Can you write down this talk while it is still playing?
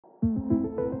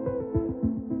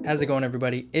How's it going,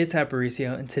 everybody? It's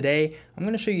Aparicio, and today I'm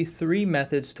going to show you 3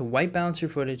 methods to white balance your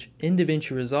footage in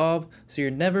Davinci Resolve so you're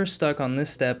never stuck on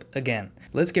this step again.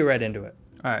 Let's get right into it.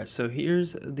 Alright, so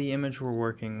here's the image we're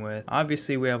working with.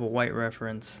 Obviously we have a white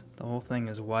reference. The whole thing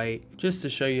is white. Just to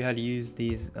show you how to use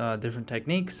these different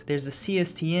techniques. There's a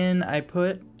CST in I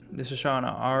put. This is shot on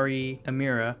an ARRI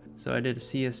Amira. So I did a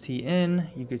CST in.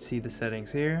 You could see the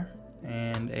settings here.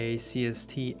 And a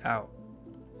CST out.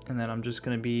 And then I'm just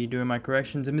going to be doing my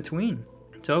corrections in between.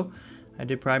 So I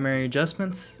did primary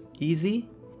adjustments, easy,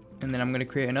 and then I'm going to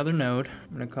create another node.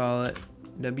 I'm going to call it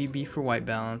WB for white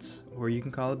balance, or you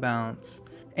can call it balance.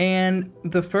 And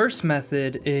the first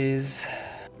method is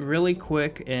really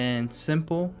quick and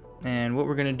simple, and what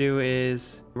we're going to do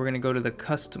is we're going to go to the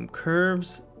custom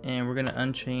curves and we're going to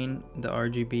unchain the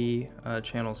RGB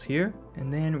channels here,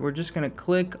 and then we're just going to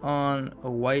click on a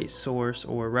white source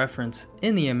or reference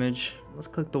in the image. Let's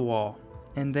click the wall,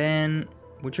 and then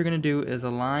what you're going to do is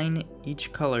align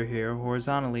each color here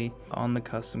horizontally on the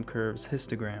custom curves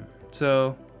histogram.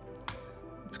 So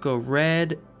let's go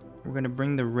red. We're going to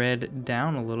bring the red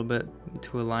down a little bit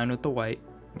to align with the white.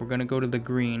 We're going to go to the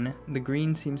green. The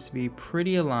green seems to be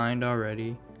pretty aligned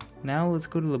already. Now let's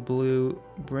go to the blue,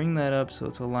 bring that up so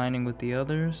it's aligning with the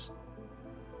others.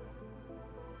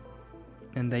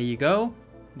 And there you go.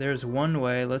 There's one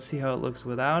way. Let's see how it looks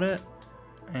without it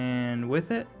and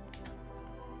with it.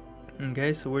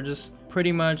 Okay, so we're just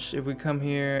pretty much, if we come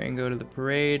here and go to the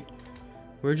parade,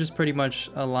 we're just pretty much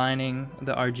aligning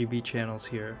the RGB channels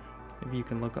here. If you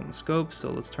can look on the scope, so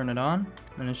let's turn it on,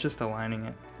 and it's just aligning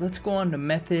it. Let's go on to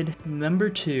method number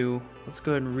 2. Let's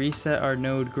go ahead and reset our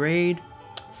node grade.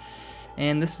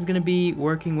 And this is going to be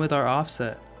working with our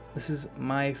offset. This is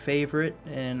my favorite,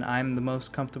 and I'm the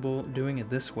most comfortable doing it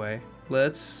this way.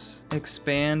 Let's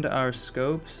expand our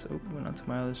scopes. Oh, went onto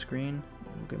my other screen.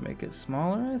 We can make it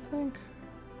smaller, I think.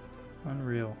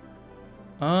 Unreal.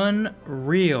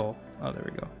 Unreal. Oh, there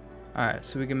we go. Alright,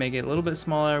 so we can make it a little bit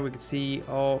smaller. We can see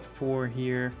all 4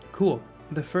 here. Cool.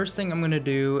 The first thing I'm going to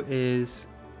do is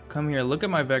come here, look at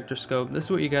my vector scope. This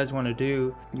is what you guys want to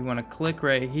do. You want to click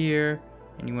right here,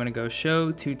 and you want to go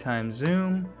show 2x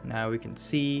zoom. Now we can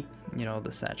see, you know,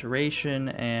 the saturation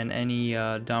and any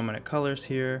dominant colors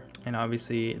here, and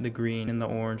obviously the green and the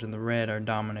orange and the red are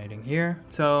dominating here.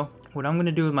 So what I'm going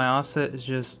to do with my offset is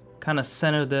just kind of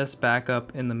center this back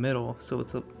up in the middle so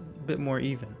it's a bit more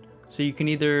even. So you can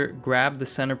either grab the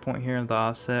center point here of the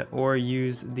offset or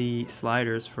use the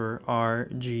sliders for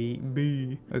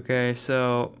RGB. Okay,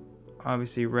 so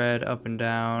obviously red up and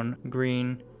down,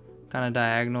 green kind of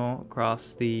diagonal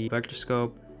across the vector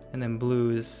scope, and then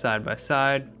blue is side by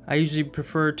side. I usually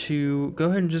prefer to go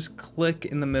ahead and just click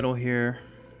in the middle here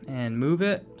and move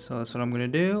it. So that's what I'm going to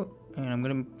do. And I'm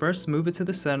going to first move it to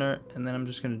the center, and then I'm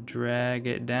just going to drag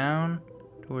it down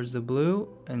towards the blue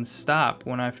and stop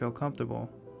when I feel comfortable.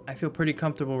 I feel pretty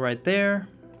comfortable right there.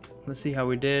 Let's see how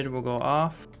we did. We'll go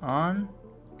off, on,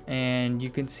 and you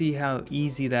can see how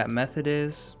easy that method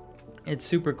is. It's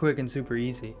super quick and super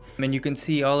easy. I mean, you can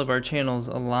see all of our channels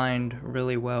aligned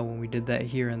really well when we did that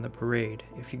here in the parade.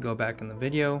 If you go back in the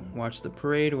video, watch the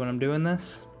parade when I'm doing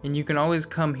this. And you can always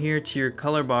come here to your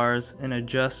color bars and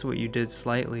adjust what you did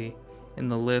slightly in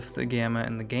the lift, the gamma,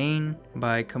 and the gain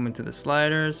by coming to the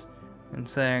sliders and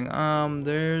saying,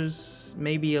 there's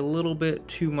maybe a little bit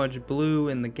too much blue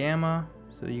in the gamma,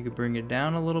 so you could bring it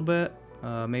down a little bit.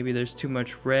 Maybe there's too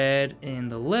much red in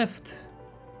the lift,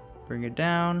 bring it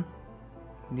down.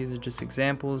 These are just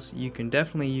examples. You can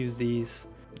definitely use these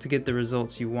to get the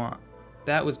results you want.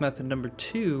 That was method number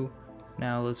 2.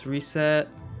 Now let's reset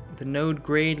the node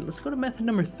grade. Let's go to method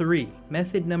number 3.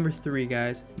 Method number 3,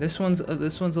 guys. This one's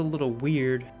a little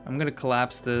weird. I'm gonna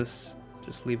collapse this.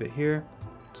 Just leave it here.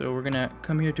 So we're gonna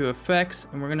come here to effects,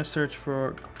 and we're gonna search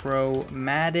for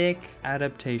chromatic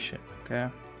adaptation. Okay.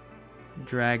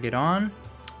 Drag it on,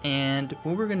 and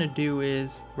what we're gonna do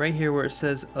is right here where it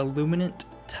says illuminant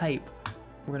type,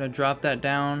 we're gonna drop that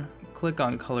down, click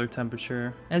on color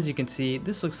temperature. As you can see,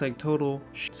 this looks like total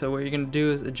so what you're gonna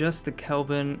do is adjust the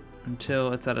Kelvin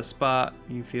until it's at a spot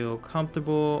you feel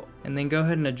comfortable, and then go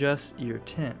ahead and adjust your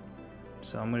tint.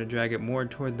 So I'm gonna drag it more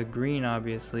toward the green,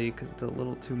 obviously, because it's a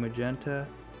little too magenta.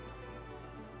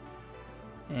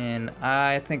 And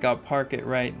I think I'll park it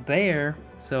right there.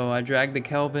 So I dragged the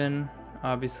Kelvin,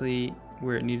 obviously,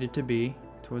 where it needed to be,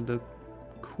 toward the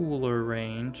cooler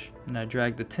range. And I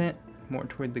dragged the tint more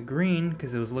toward the green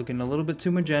because it was looking a little bit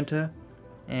too magenta.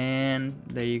 And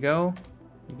there you go.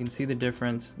 You can see the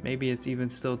difference. Maybe it's even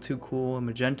still too cool and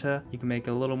magenta. You can make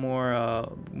it a little more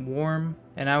warm.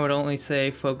 And I would only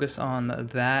say focus on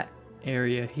that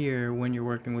area here when you're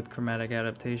working with chromatic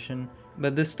adaptation.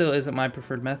 But this still isn't my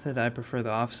preferred method. I prefer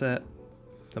the offset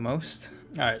the most.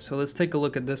 Alright, so let's take a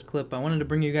look at this clip. I wanted to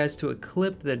bring you guys to a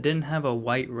clip that didn't have a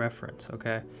white reference,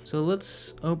 okay? So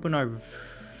let's open our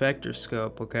vector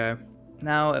scope, okay?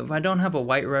 Now, if I don't have a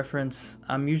white reference,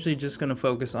 I'm usually just going to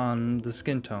focus on the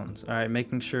skin tones, alright?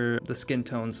 Making sure the skin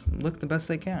tones look the best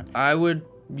they can. I would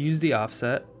use the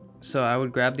offset. So I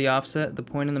would grab the offset, the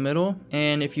point in the middle,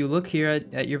 and if you look here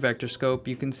at your vector scope,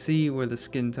 you can see where the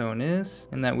skin tone is,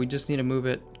 and that we just need to move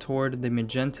it toward the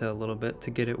magenta a little bit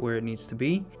to get it where it needs to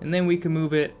be. And then we can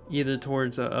move it either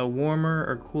towards a warmer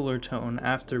or cooler tone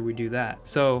after we do that.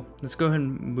 So let's go ahead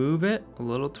and move it a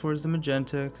little towards the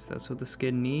magenta, because that's what the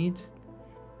skin needs.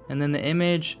 And then the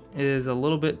image is a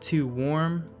little bit too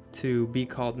warm to be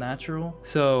called natural,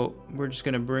 so we're just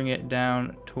going to bring it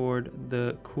down toward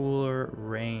the cooler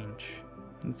range.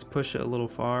 Let's push it a little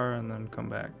far and then come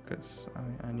back, because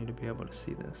I need to be able to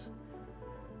see this.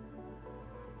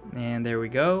 And there we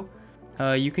go.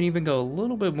 You can even go a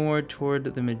little bit more toward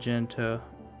the magenta.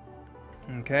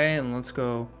 Okay, and let's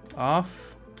go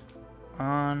off,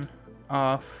 on,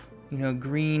 off, you know,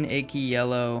 green, achy,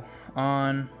 yellow,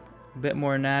 on, a bit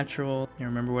more natural. You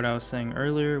remember what I was saying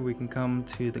earlier, we can come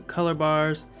to the color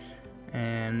bars,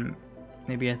 and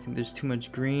maybe I think there's too much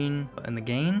green in the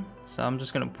gain, so I'm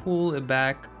just gonna pull it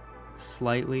back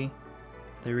slightly.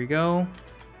 There we go.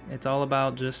 It's all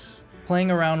about just playing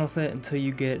around with it until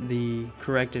you get the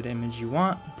corrected image you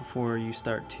want before you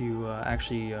start to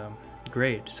actually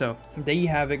grade. So there you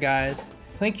have it, guys.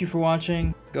 Thank you for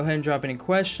watching. Go ahead and drop any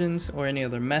questions or any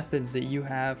other methods that you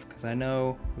have, because I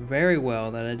know very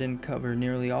well that I didn't cover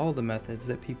nearly all the methods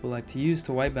that people like to use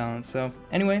to white balance. So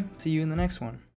anyway, see you in the next one.